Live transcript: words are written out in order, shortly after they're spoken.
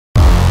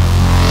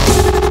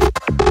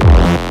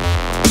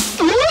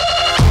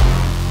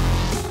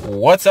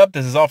What's up?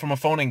 This is all from a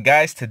phone, and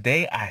guys,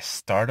 today I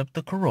start up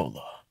the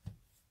Corolla.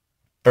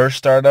 First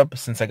startup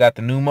since I got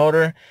the new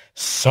motor.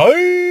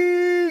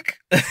 Psych!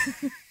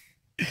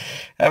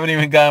 Haven't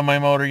even gotten my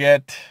motor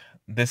yet.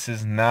 This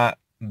is not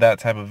that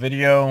type of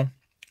video.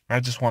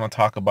 I just want to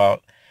talk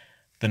about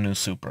the new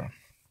Supra.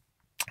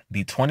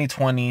 The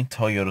 2020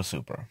 Toyota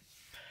Supra.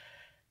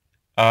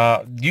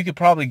 You could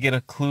probably get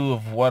a clue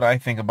of what I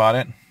think about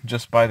it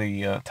just by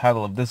the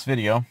title of this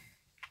video.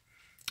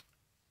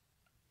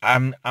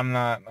 I'm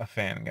not a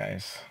fan,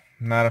 guys.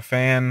 Not a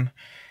fan,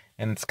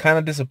 and it's kind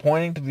of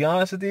disappointing, to be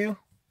honest with you.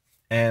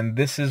 And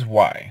this is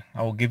why.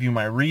 I will give you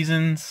my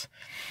reasons.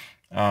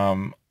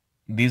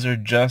 These are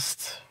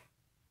just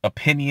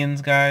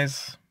opinions,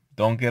 guys.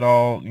 Don't get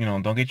all,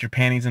 don't get your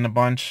panties in a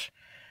bunch.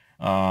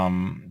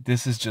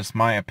 This is just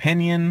my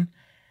opinion,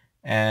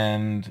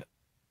 and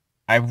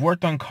I've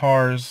worked on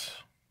cars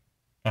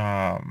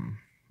not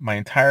my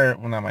entire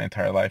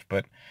life,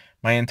 but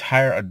my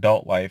entire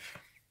adult life.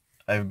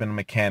 I've been a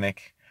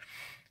mechanic,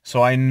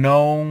 so I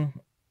know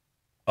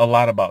a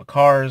lot about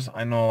cars.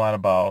 I know a lot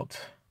about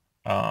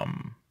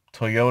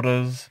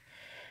Toyotas.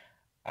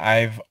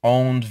 I've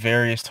owned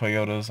various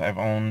Toyotas. I've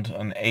owned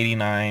an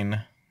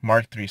 89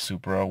 Mark III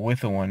Supra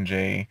with a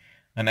 1J,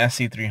 an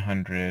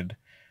SC300,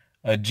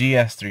 a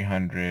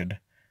GS300,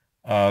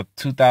 a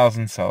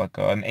 2000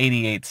 Celica, an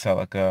 88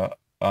 Celica,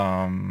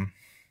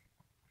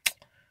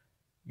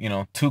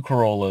 two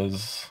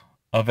Corollas,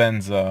 a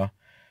Venza.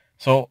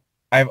 So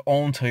I've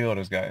owned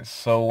Toyotas, guys.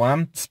 So when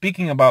I'm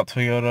speaking about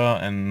Toyota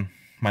and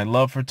my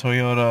love for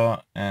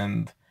Toyota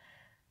and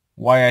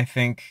why I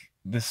think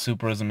this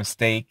Supra is a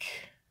mistake,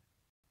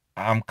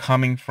 I'm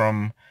coming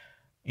from,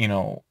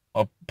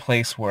 a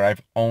place where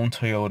I've owned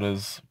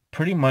Toyotas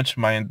pretty much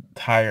my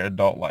entire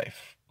adult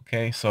life.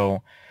 Okay,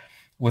 so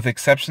with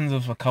exceptions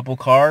of a couple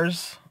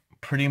cars,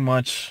 pretty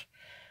much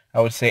I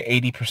would say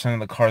 80%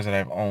 of the cars that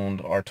I've owned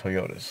are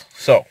Toyotas.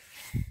 So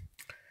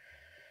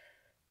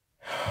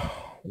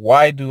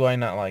why do I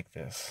not like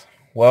this?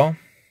 Well,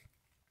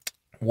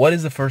 what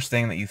is the first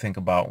thing that you think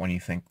about when you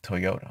think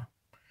Toyota?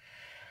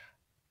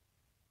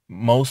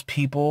 Most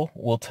people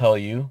will tell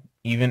you,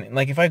 even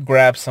like if I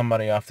grab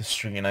somebody off the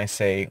street and I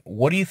say,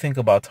 what do you think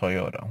about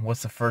Toyota?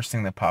 What's the first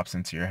thing that pops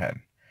into your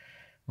head?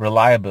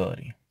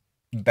 Reliability.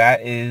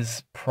 That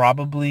is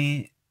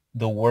probably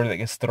the word that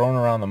gets thrown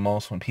around the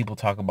most when people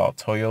talk about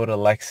Toyota,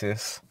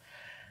 Lexus,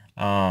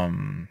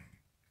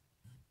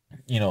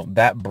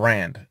 that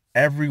brand.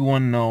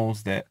 Everyone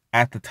knows that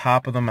at the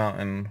top of the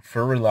mountain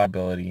for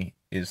reliability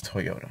is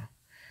Toyota.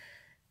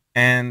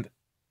 And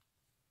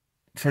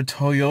for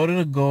Toyota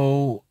to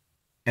go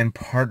and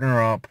partner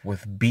up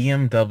with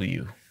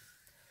BMW,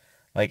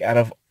 like out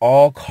of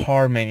all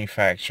car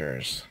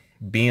manufacturers,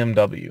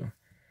 BMW,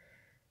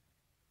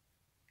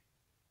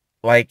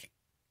 like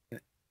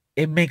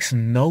it makes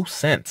no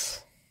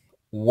sense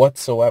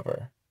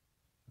whatsoever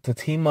to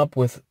team up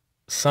with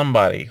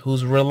somebody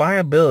whose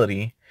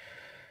reliability,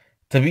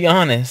 to be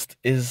honest,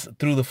 is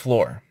through the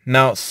floor.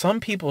 Now, some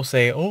people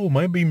say, oh,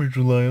 my Beamer's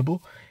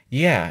reliable.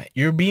 Yeah,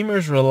 your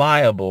Beamer's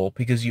reliable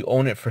because you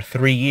own it for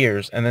 3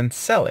 years and then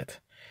sell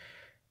it.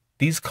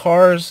 These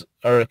cars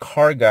are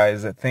car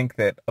guys that think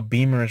that a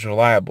Beamer is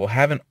reliable,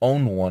 haven't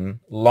owned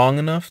one long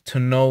enough to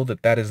know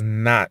that that is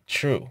not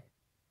true.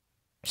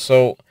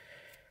 So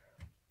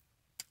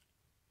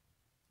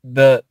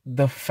the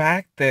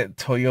fact that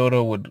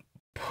Toyota would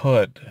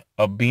put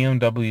a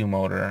BMW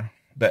motor,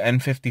 the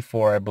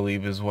N54, I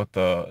believe, is what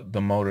the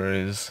motor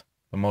is,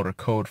 the motor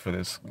code for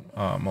this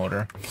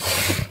motor.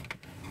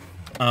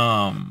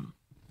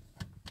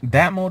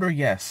 That motor,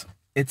 yes,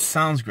 it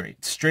sounds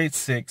great. Straight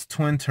six,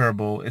 twin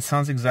turbo. It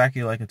sounds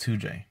exactly like a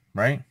 2J,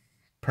 right?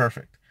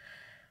 Perfect.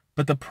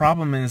 But the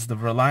problem is the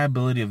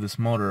reliability of this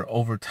motor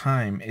over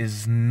time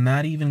is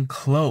not even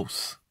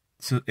close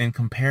in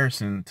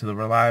comparison to the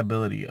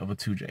reliability of a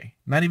 2J.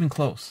 Not even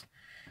close.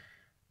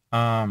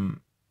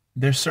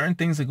 There's certain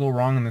things that go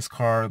wrong in this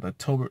car. The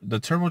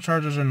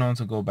turbochargers are known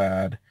to go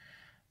bad.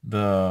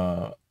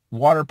 The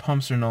water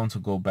pumps are known to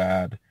go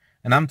bad.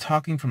 And I'm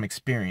talking from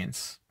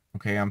experience.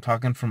 Okay, I'm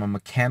talking from a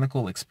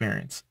mechanical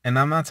experience. And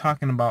I'm not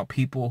talking about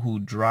people who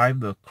drive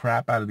the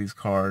crap out of these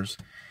cars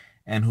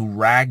and who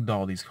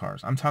ragdoll these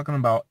cars. I'm talking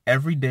about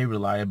everyday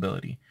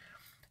reliability.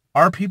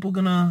 Are people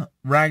gonna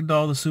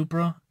ragdoll the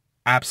Supra?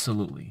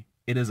 Absolutely.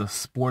 It is a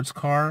sports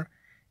car.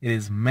 It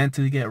is meant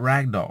to get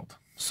ragdolled.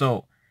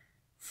 So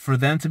for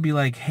them to be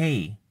like,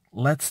 hey,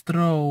 let's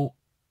throw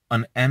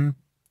an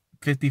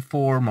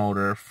N54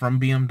 motor from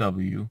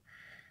BMW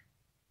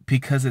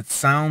because it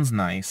sounds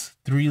nice,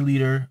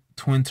 3-liter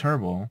twin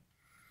turbo,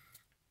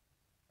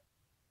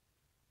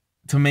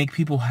 to make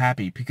people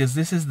happy. Because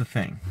this is the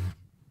thing.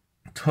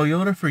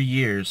 Toyota for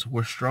years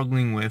were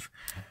struggling with,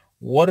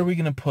 what are we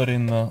going to put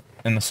in the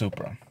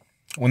Supra?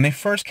 When they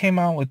first came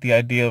out with the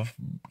idea of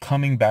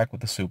coming back with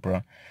the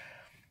Supra,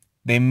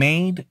 they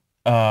made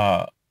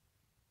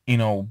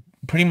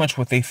pretty much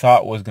what they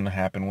thought was going to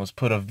happen was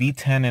put a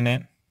V10 in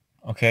it,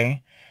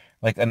 okay?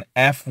 Like an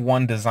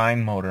F1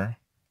 design motor,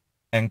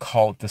 and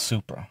call it the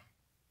Supra.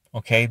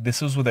 Okay,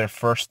 this was their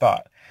first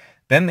thought.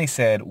 Then they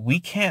said, we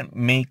can't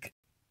make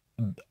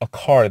a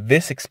car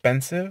this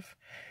expensive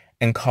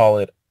and call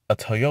it a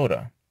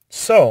Toyota.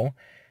 So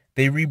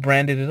they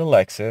rebranded it a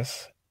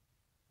Lexus,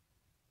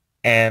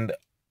 and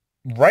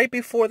right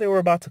before they were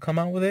about to come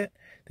out with it,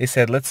 they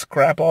said, let's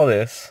scrap all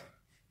this,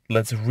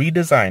 let's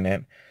redesign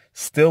it,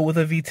 still with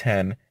a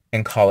V10,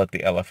 and call it the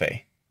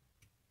LFA.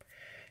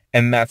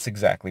 And that's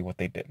exactly what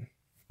they did.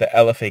 The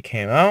LFA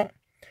came out,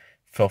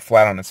 fell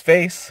flat on its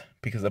face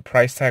because the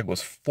price tag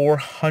was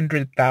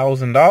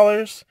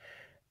 $400,000.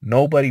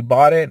 Nobody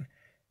bought it,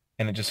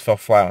 and it just fell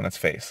flat on its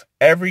face.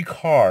 Every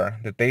car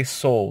that they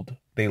sold,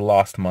 they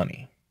lost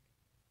money.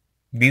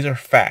 These are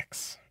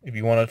facts. If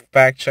you want to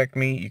fact check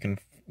me, you can,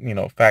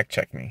 fact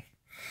check me.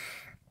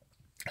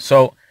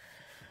 So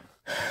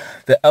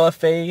the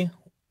LFA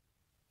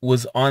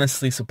was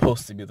honestly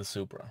supposed to be the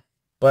Supra,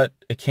 but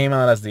it came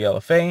out as the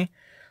LFA.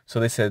 So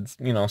they said,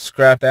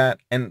 scrap that.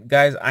 And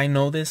guys, I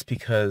know this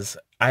because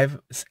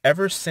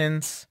ever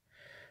since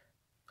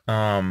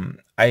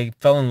I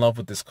fell in love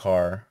with this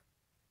car,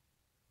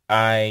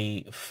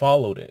 I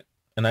followed it.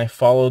 And I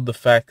followed the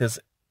fact, because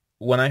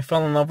when I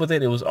fell in love with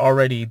it, it was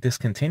already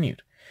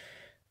discontinued.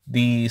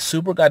 The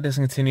Supra got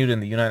discontinued in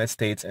the United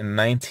States in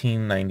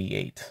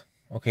 1998.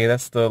 Okay,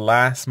 that's the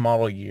last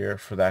model year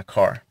for that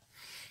car.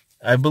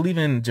 I believe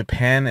in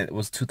Japan it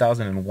was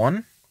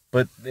 2001,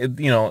 but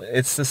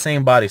it's the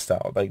same body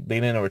style. Like, they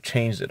didn't ever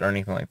change it or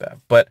anything like that.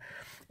 But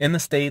in the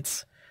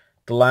States,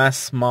 the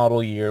last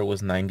model year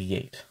was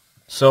 98.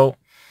 So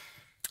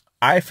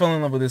I fell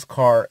in love with this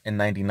car in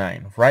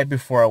 99, right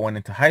before I went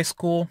into high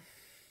school.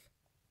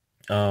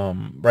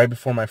 Right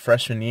before my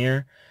freshman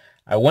year,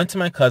 I went to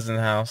my cousin's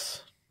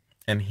house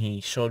and he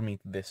showed me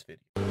this video.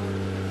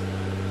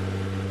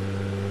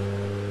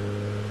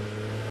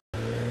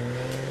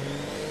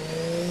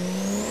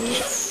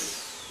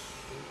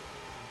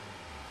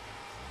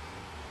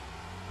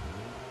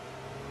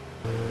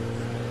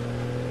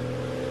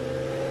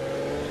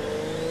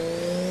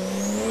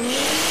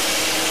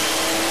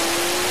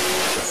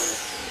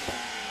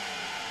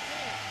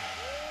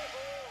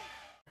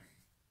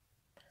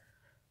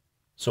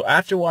 So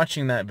after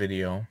watching that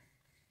video,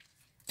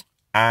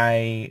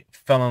 I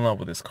fell in love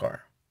with this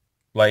car.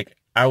 Like,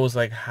 I was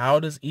like, how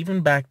does, even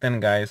back then,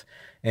 guys,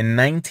 in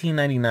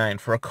 1999,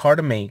 for a car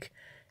to make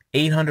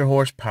 800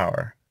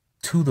 horsepower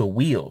to the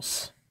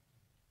wheels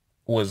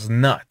was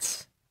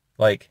nuts.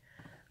 Like,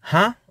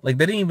 huh? Like,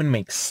 that didn't even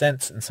make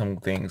sense in some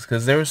things,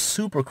 because there were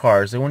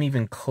supercars that weren't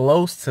even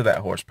close to that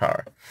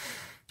horsepower.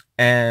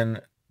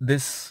 And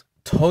this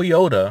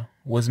Toyota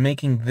was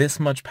making this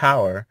much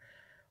power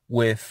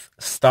with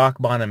stock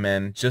bottom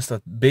end, just a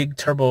big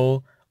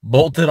turbo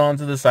bolted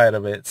onto the side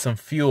of it, some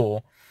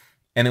fuel,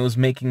 and it was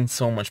making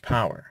so much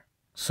power.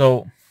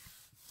 So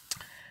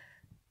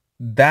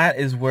that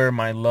is where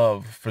my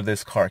love for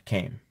this car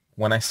came,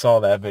 when I saw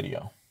that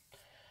video.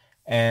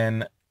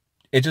 And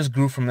it just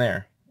grew from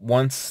there.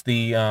 Once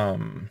the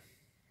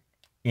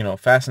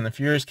Fast and the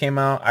Furious came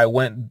out, I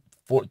went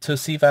to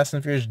see Fast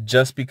and the Furious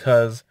just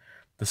because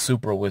the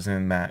Supra was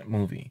in that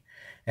movie.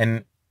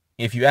 And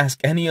if you ask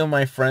any of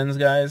my friends,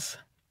 guys,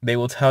 they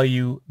will tell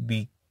you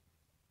the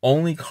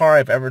only car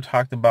I've ever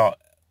talked about,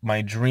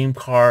 my dream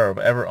car of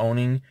ever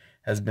owning,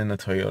 has been the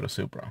Toyota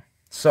Supra.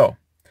 So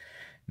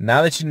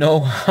now that you know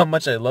how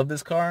much I love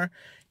this car,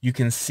 you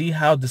can see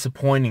how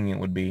disappointing it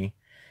would be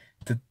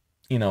to,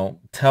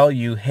 tell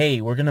you, hey,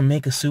 we're going to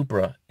make a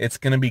Supra. It's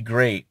going to be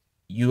great.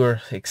 You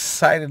are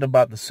excited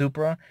about the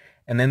Supra,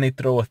 and then they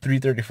throw a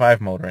 335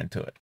 motor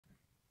into it.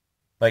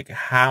 Like,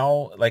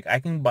 how? Like, I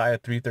can buy a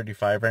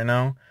 335 right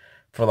now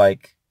for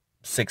like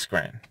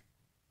 $6,000.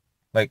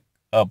 Like,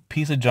 a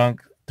piece of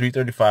junk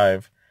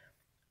 335,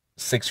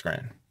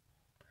 $6,000.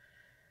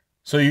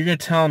 So you're gonna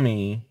tell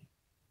me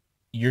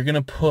you're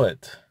gonna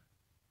put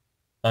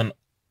an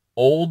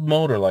old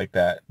motor like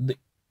that? Do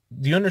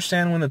you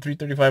understand when the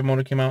 335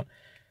 motor came out?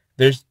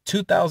 There's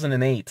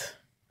 2008,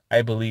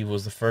 I believe,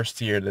 was the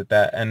first year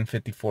that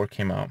N54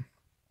 came out.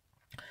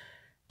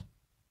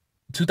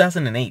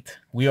 2008.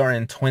 We are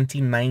in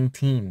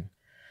 2019.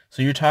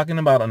 So you're talking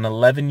about an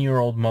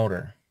 11-year-old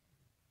motor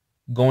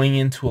going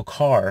into a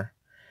car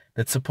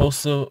that's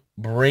supposed to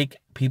break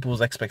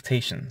people's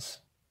expectations.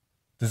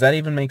 Does that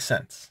even make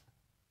sense?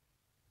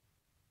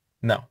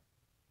 No.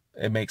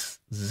 It makes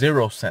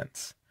zero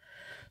sense.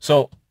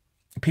 So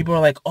people are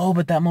like, oh,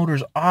 but that motor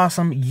is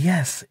awesome.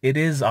 Yes, it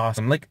is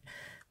awesome. Like,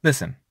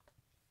 listen,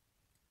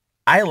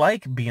 I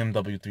like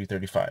BMW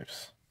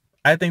 335s.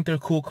 I think they're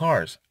cool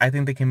cars. I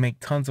think they can make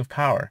tons of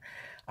power.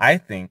 I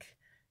think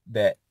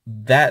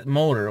that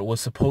motor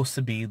was supposed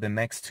to be the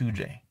next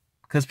 2J,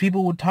 because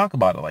people would talk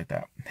about it like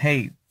that.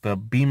 Hey, the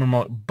Beamer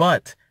motor.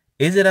 But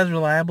is it as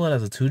reliable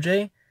as a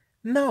 2J?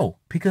 No,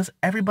 because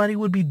everybody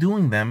would be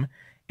doing them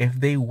if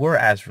they were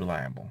as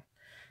reliable.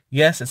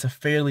 Yes, it's a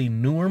fairly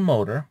newer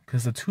motor,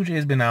 because the 2J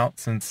has been out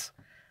since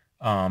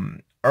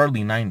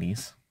early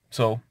 90s.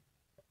 So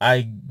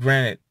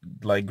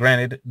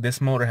granted,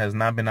 this motor has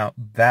not been out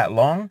that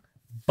long,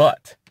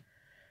 but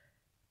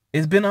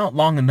it's been out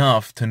long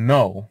enough to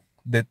know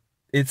that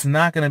it's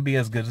not going to be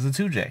as good as a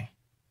 2J.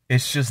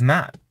 It's just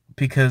not.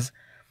 Because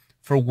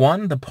for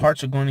one, the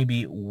parts are going to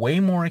be way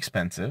more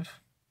expensive.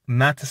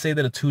 Not to say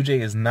that a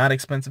 2J is not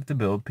expensive to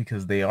build,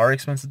 because they are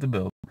expensive to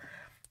build.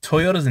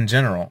 Toyotas in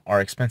general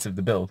are expensive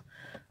to build,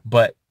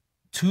 but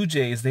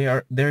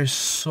 2Js, there's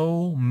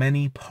so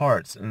many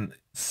parts, and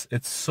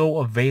it's so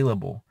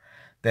available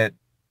that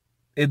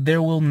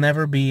there will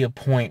never be a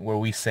point where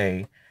we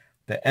say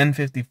the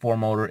N54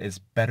 motor is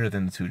better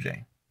than the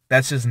 2J.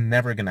 That's just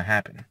never going to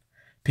happen,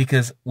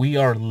 because we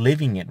are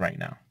living it right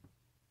now.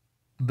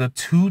 The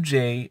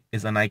 2J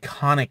is an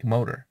iconic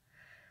motor.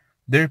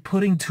 They're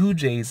putting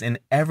 2Js in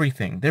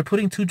everything. They're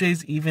putting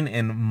 2Js even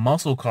in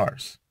muscle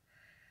cars.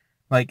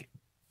 Like,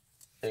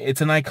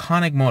 it's an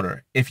iconic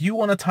motor. If you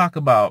want to talk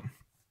about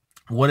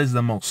what is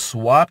the most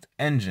swapped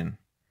engine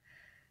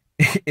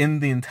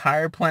in the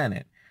entire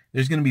planet,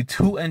 there's going to be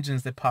two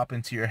engines that pop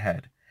into your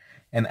head.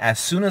 And as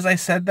soon as I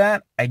said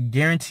that, I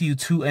guarantee you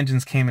two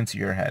engines came into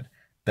your head.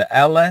 The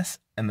LS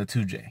and the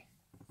 2J.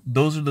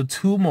 Those are the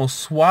two most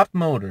swapped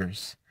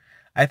motors,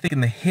 I think, in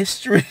the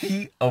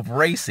history of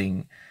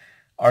racing.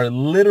 Are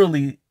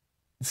literally,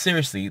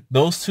 seriously,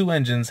 those two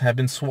engines have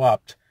been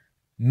swapped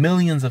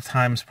millions of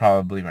times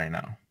probably right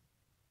now.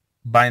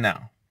 By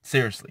now.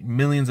 Seriously,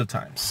 millions of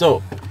times.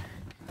 So,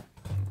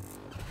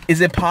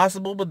 is it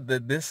possible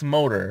that this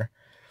motor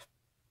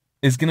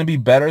is going to be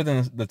better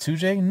than the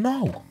 2J?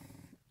 No.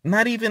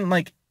 Not even,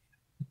 like,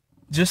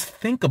 just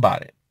think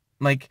about it.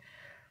 Like,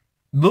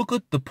 look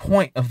at the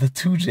point of the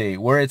 2J,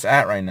 where it's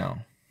at right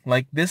now.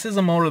 Like, this is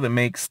a motor that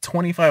makes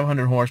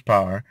 2,500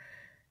 horsepower.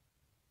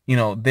 You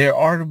know, there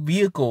are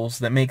vehicles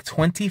that make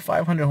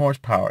 2,500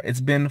 horsepower.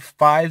 It's been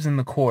 5s in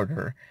the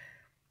quarter.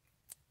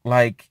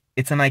 Like,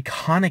 it's an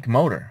iconic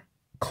motor.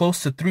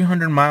 Close to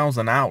 300 miles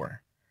an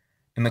hour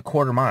in the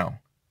quarter mile.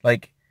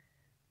 Like,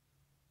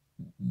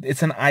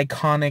 it's an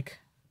iconic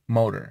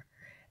motor.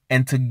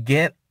 And to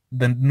get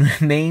the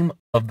name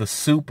of the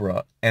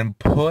Supra and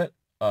put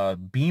a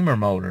Beamer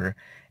motor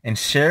and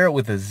share it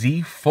with a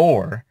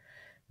Z4,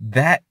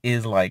 that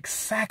is like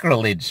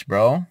sacrilege,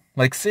 bro.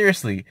 Like,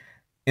 seriously.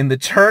 In the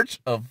church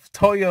of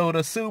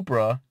Toyota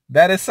Supra,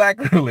 that is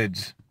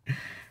sacrilege.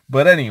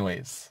 But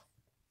anyways,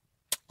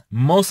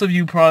 most of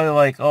you probably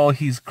like, oh,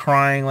 he's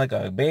crying like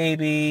a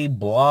baby,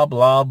 blah,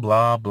 blah,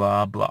 blah,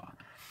 blah, blah.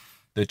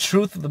 The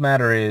truth of the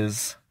matter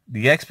is,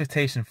 the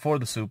expectation for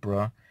the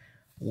Supra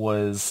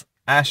was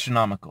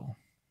astronomical.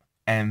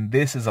 And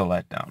this is a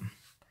letdown.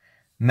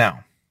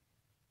 Now,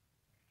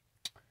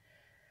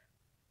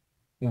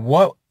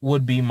 what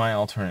would be my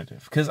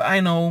alternative? Because I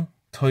know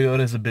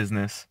Toyota is a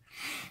business.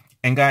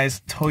 And guys,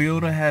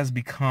 Toyota has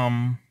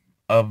become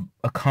a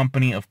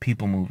company of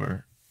people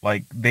mover.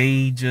 Like,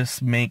 they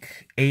just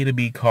make A to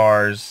B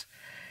cars.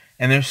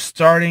 And they're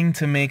starting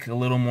to make a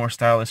little more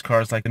stylish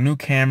cars. Like, the new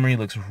Camry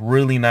looks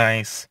really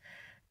nice.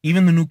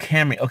 Even the new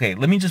Camry. Okay,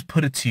 let me just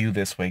put it to you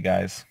this way,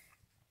 guys.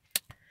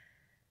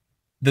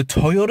 The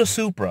Toyota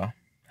Supra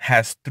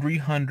has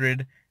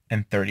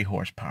 330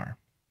 horsepower.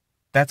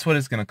 That's what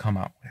it's going to come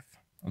out with.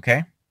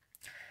 Okay?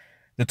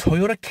 The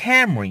Toyota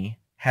Camry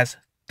has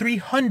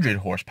 300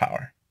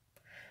 horsepower.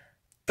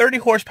 30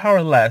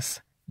 horsepower less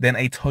than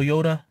a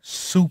Toyota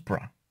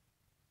Supra.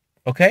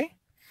 Okay?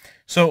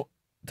 So,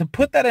 to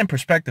put that in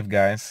perspective,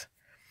 guys,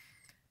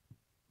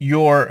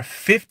 your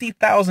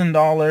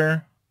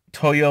 $50,000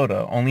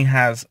 Toyota only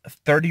has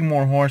 30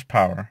 more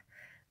horsepower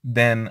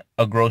than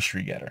a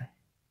grocery getter.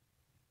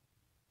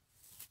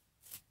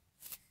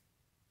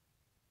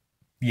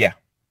 Yeah.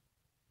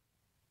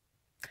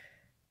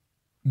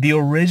 The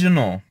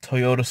original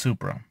Toyota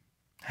Supra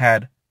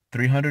had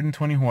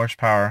 320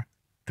 horsepower,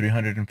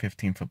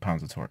 315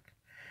 foot-pounds of torque.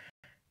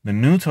 The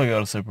new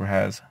Toyota Supra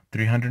has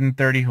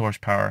 330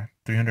 horsepower,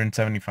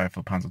 375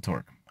 foot-pounds of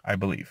torque, I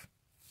believe.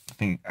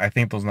 I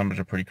think those numbers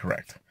are pretty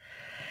correct.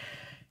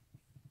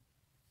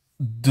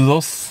 Do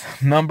those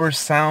numbers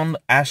sound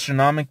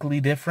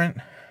astronomically different?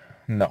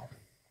 No.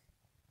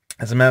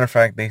 As a matter of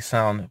fact, they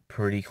sound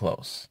pretty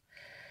close.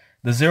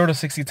 The 0 to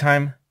 60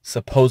 time,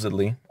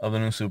 supposedly, of the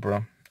new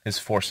Supra is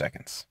 4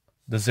 seconds.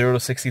 The 0 to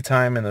 60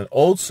 time in the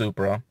old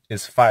Supra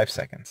is 5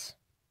 seconds.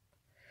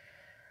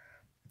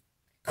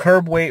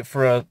 Curb weight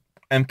for a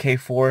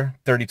MK4,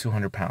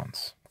 3,200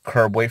 pounds.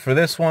 Curb weight for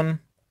this one,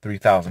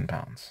 3,000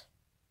 pounds.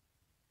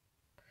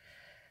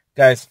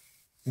 Guys,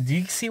 do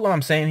you see what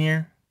I'm saying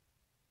here?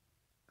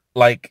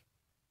 Like,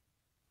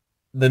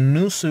 the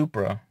new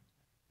Supra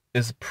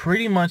is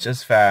pretty much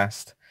as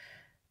fast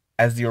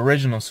as the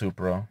original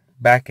Supra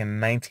back in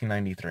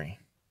 1993.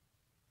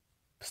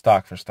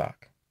 Stock for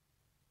stock.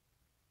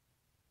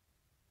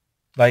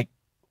 Like,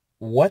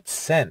 what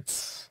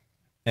sense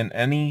in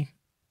any,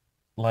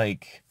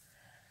 like,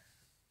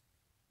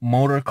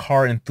 motor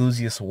car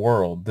enthusiast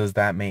world does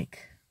that make?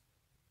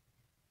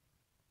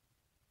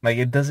 Like,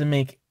 it doesn't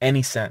make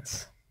any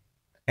sense.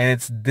 And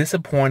it's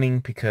disappointing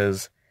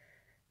because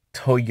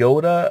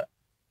Toyota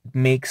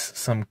makes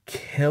some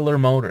killer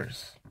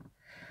motors.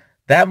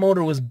 That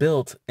motor was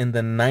built in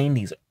the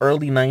 90s,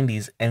 early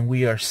 90s, and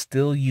we are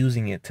still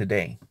using it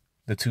today,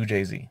 the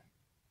 2JZ.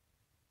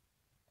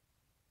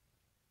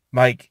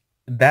 Like,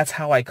 That's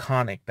how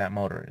iconic that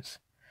motor is.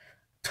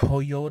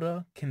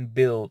 Toyota can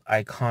build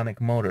iconic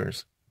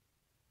motors.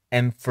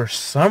 And for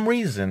some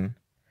reason,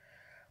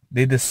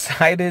 they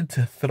decided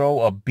to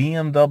throw a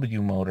BMW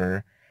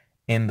motor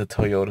in the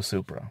Toyota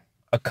Supra,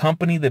 a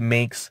company that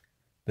makes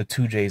the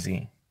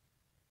 2JZ,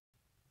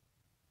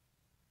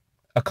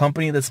 a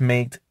company that's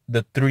made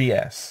the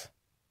 3S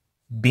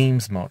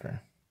Beams motor,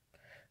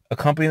 a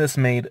company that's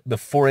made the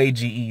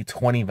 4AGE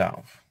 20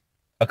 valve,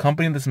 a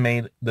company that's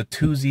made the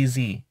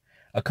 2ZZ,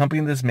 a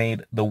company that's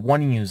made the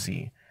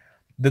 1UZ,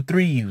 the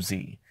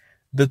 3UZ,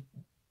 the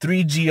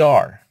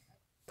 3GR,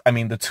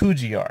 the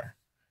 2GR,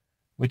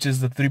 which is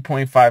the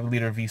 3.5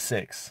 liter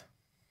V6.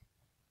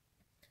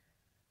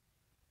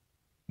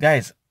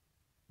 Guys,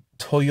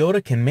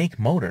 Toyota can make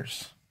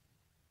motors.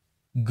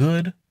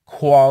 Good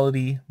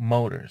quality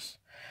motors.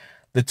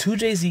 The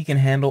 2JZ can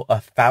handle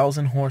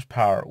 1,000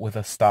 horsepower with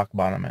a stock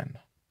bottom end.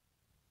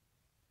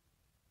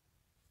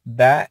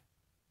 That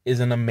is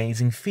an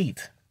amazing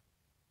feat.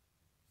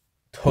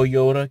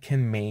 Toyota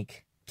can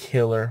make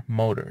killer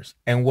motors.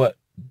 And what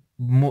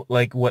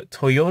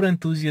Toyota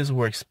enthusiasts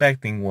were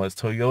expecting was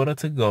Toyota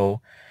to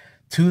go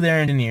to their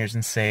engineers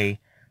and say,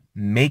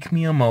 make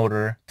me a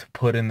motor to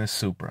put in the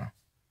Supra.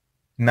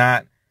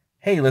 Not,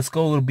 hey, let's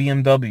go to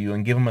BMW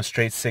and give them a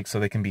straight 6 so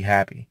they can be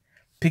happy.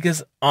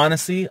 Because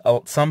honestly,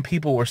 some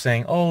people were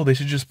saying, oh, they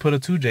should just put a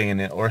 2J in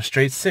it or a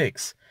straight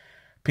 6.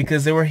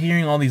 Because they were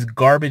hearing all these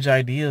garbage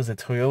ideas that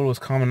Toyota was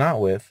coming out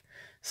with,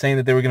 saying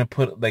that they were going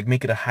to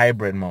make it a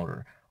hybrid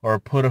motor or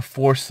put a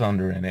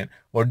 4-cylinder in it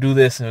or do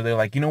this. And they're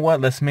like, you know what?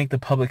 Let's make the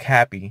public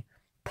happy.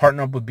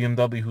 Partner up with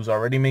BMW, who's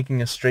already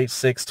making a straight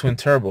 6 twin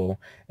turbo,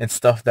 and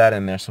stuff that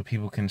in there so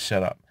people can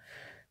shut up.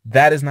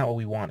 That is not what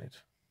we wanted.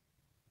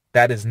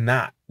 That is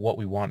not what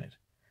we wanted.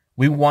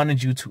 We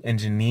wanted you to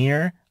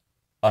engineer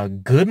a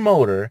good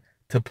motor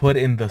to put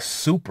in the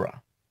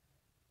Supra,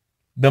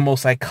 the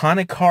most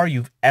iconic car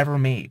you've ever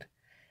made.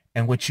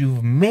 And what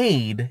you've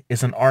made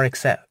is an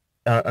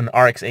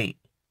RX-8.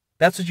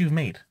 That's what you've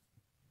made.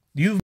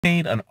 You've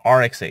made an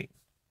RX-8.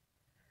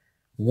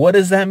 What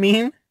does that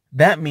mean?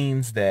 That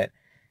means that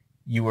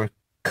you were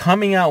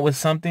coming out with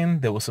something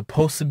that was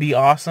supposed to be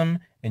awesome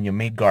and you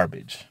made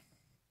garbage.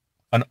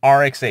 An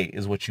RX-8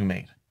 is what you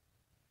made.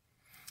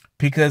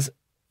 Because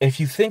if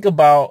you think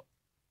about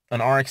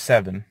an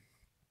RX-7,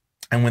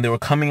 and when they were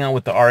coming out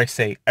with the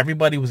RX-8,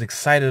 everybody was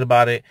excited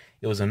about it.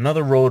 It was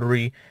another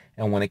rotary,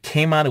 and when it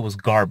came out, it was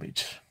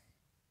garbage.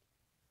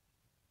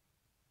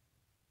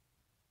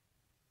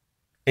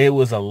 It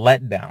was a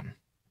letdown.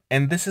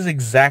 And this is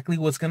exactly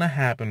what's going to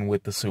happen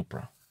with the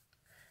Supra.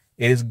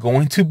 It is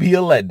going to be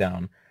a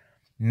letdown.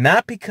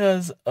 Not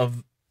because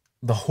of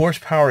the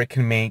horsepower it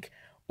can make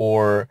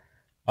or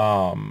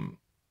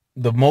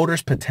the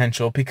motor's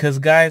potential. Because,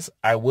 guys,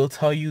 I will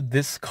tell you,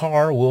 this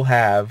car will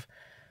have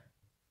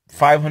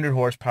 500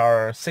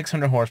 horsepower,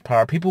 600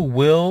 horsepower. People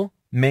will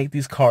make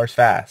these cars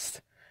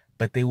fast,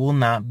 but they will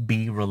not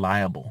be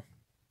reliable.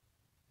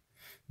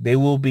 They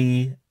will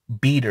be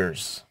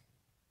beaters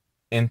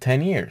in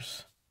 10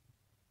 years.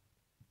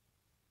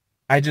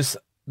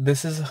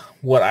 This is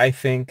what I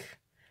think.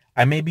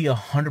 I may be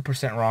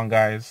 100% wrong,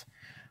 guys,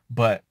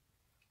 but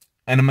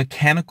from a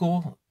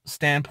mechanical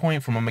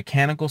standpoint,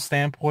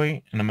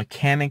 and a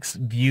mechanic's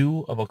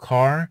view of a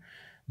car,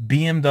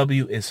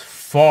 BMW is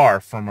far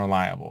from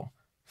reliable.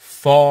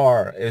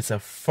 It's a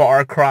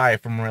far cry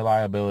from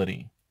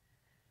reliability.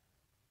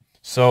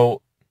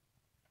 So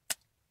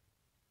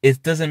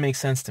it doesn't make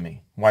sense to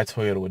me why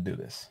Toyota would do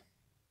this.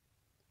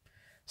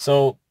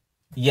 So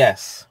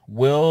yes,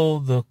 will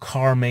the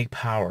car make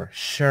power?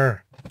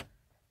 Sure.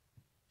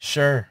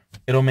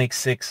 It'll make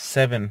 6,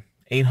 7,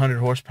 800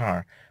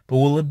 horsepower. But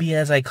will it be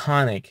as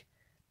iconic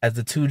as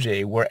the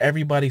 2J, where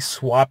everybody's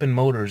swapping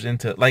motors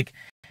into, like,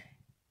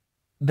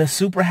 the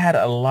Supra had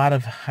a lot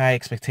of high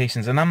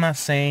expectations, and I'm not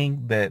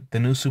saying that the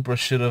new Supra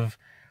should have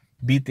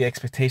beat the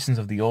expectations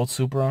of the old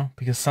Supra,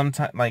 because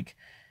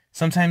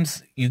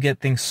sometimes you get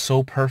things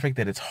so perfect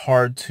that it's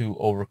hard to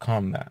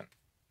overcome that.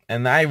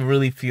 And I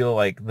really feel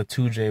like the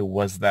 2J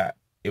was that.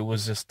 It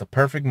was just the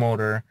perfect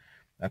motor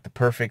at the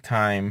perfect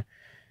time.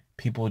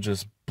 People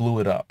just blew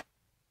it up.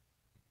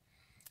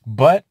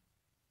 But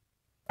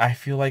I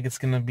feel like it's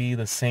going to be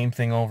the same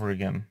thing over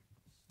again.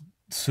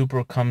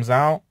 Supra comes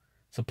out,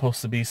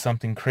 supposed to be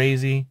something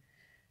crazy,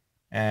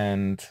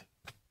 and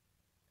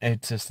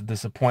it's just a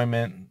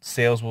disappointment.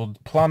 Sales will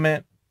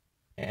plummet,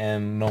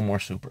 and no more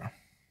Supra.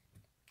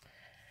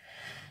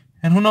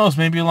 And who knows,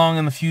 maybe along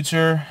in the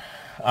future,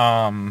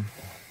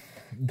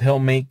 they'll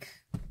make,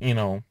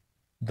 the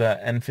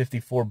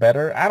N54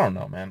 better. I don't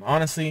know, man.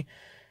 Honestly,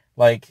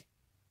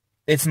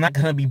 it's not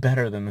going to be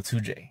better than the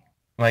 2J.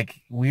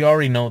 We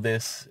already know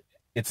this.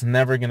 It's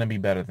never going to be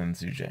better than the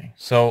 2J.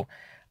 So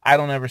I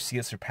don't ever see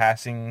it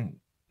surpassing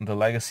the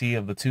legacy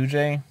of the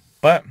 2J,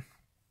 but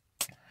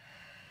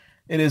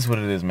it is what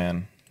it is,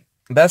 man.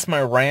 That's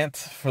my rant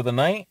for the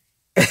night.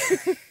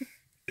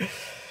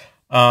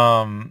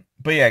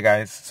 But yeah,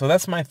 guys, so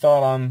that's my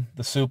thought on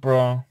the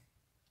Supra.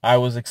 I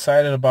was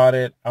excited about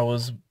it. I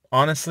was,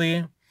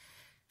 honestly,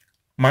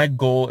 my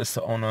goal is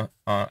to own a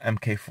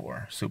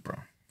MK4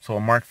 Supra, so a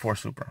Mark IV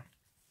Supra.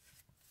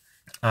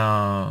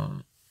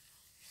 I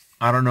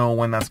don't know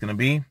when that's gonna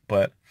be,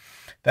 but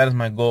that is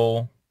my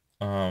goal,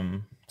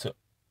 to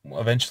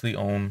eventually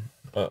own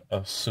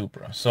a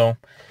Supra. So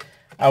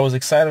I was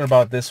excited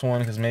about this one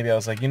because maybe I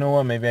was like, you know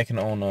what, maybe I can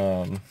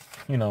own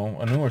you know,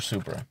 a newer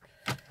Supra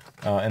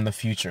in the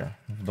future,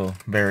 the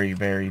very,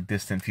 very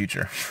distant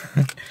future.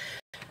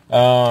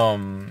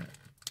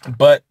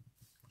 But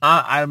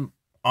I'm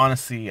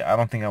honestly, I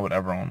don't think I would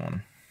ever own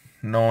one.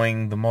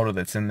 Knowing the motor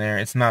that's in there,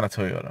 it's not a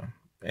Toyota.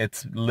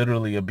 It's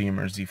literally a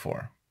Beamer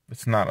Z4.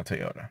 It's not a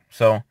Toyota.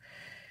 So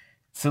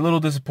it's a little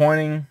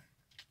disappointing.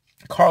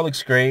 The car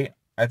looks great.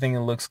 I think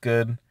it looks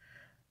good.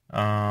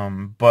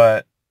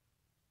 But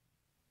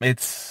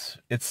it's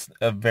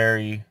a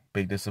very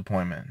big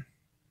disappointment.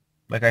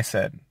 Like I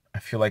said, I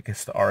feel like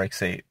it's the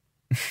RX-8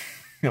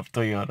 of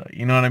Toyota.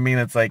 You know what I mean?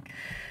 It's like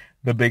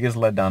the biggest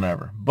letdown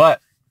ever. But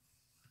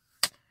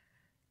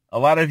a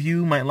lot of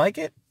you might like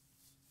it.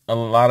 A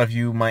lot of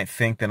you might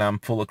think that I'm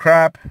full of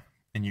crap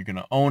and you're going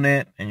to own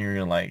it and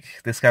you're like,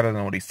 this guy doesn't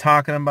know what he's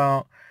talking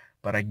about.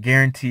 But I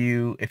guarantee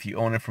you, if you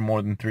own it for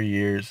more than 3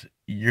 years,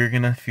 you're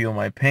going to feel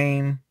my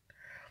pain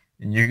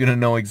and you're going to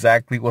know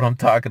exactly what I'm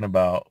talking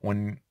about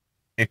when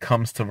it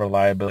comes to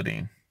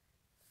reliability.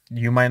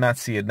 You might not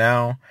see it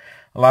now.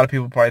 A lot of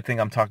people probably think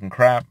I'm talking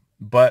crap,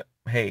 but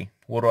hey,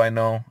 what do I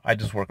know? I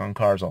just work on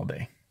cars all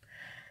day.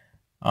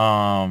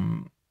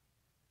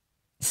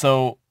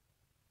 So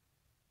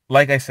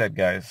like I said,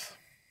 guys,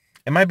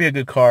 it might be a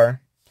good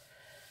car,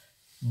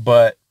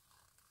 but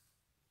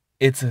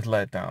it's a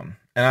letdown.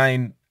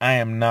 And I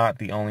am not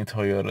the only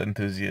Toyota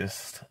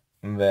enthusiast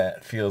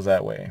that feels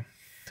that way.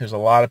 There's a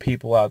lot of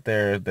people out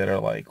there that are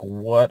like,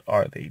 what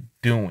are they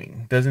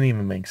doing? Doesn't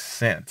even make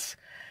sense.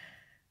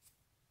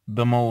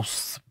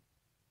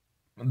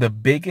 The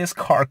biggest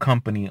car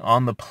company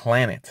on the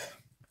planet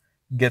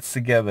gets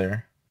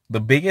together,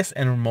 the biggest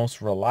and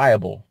most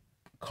reliable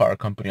car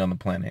company on the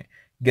planet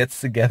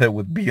gets together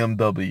with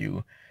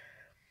BMW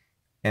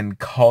and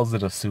calls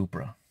it a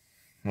Supra.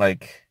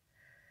 Like,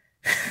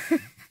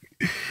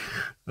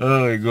 oh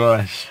my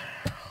gosh.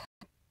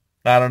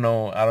 I don't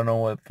know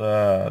what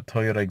the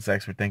Toyota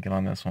execs were thinking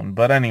on this one.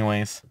 But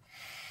anyways,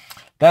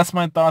 that's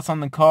my thoughts on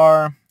the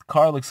car. The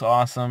car looks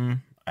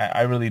awesome.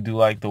 I really do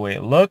like the way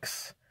it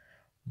looks,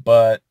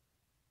 but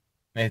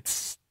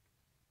it's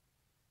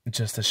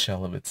just a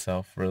shell of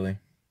itself, really.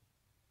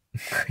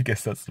 I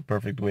guess that's the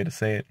perfect way to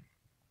say it.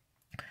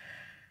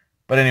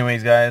 But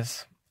anyways,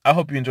 guys, I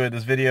hope you enjoyed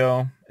this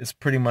video. It's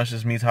pretty much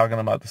just me talking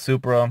about the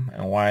Supra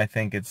and why I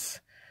think it's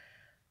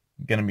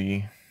gonna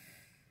be,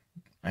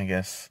 I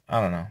guess,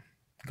 I don't know,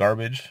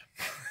 garbage.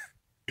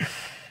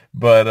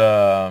 But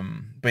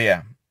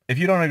yeah, if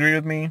you don't agree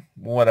with me,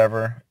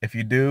 whatever. If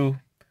you do,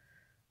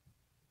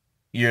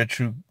 you're a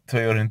true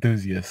Toyota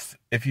enthusiast.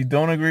 If you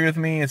don't agree with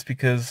me, it's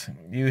because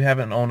you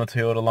haven't owned a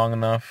Toyota long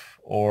enough,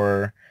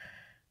 or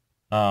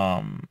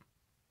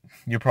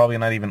you're probably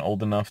not even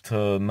old enough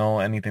to know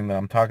anything that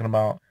I'm talking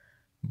about.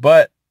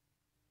 But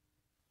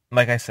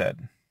like I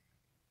said,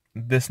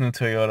 this new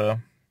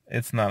Toyota,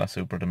 it's not a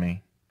Supra to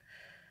me.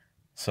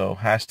 So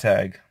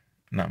hashtag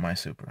not my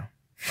Supra.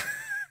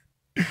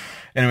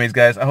 Anyways,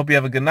 guys, I hope you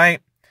have a good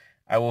night.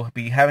 I will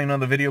be having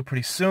another video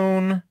pretty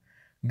soon.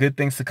 Good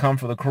things to come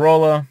for the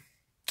Corolla.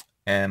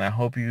 And I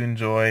hope you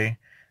enjoy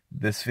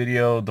this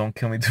video. Don't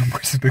kill me too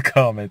much in the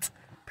comments.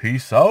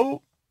 Peace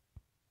out.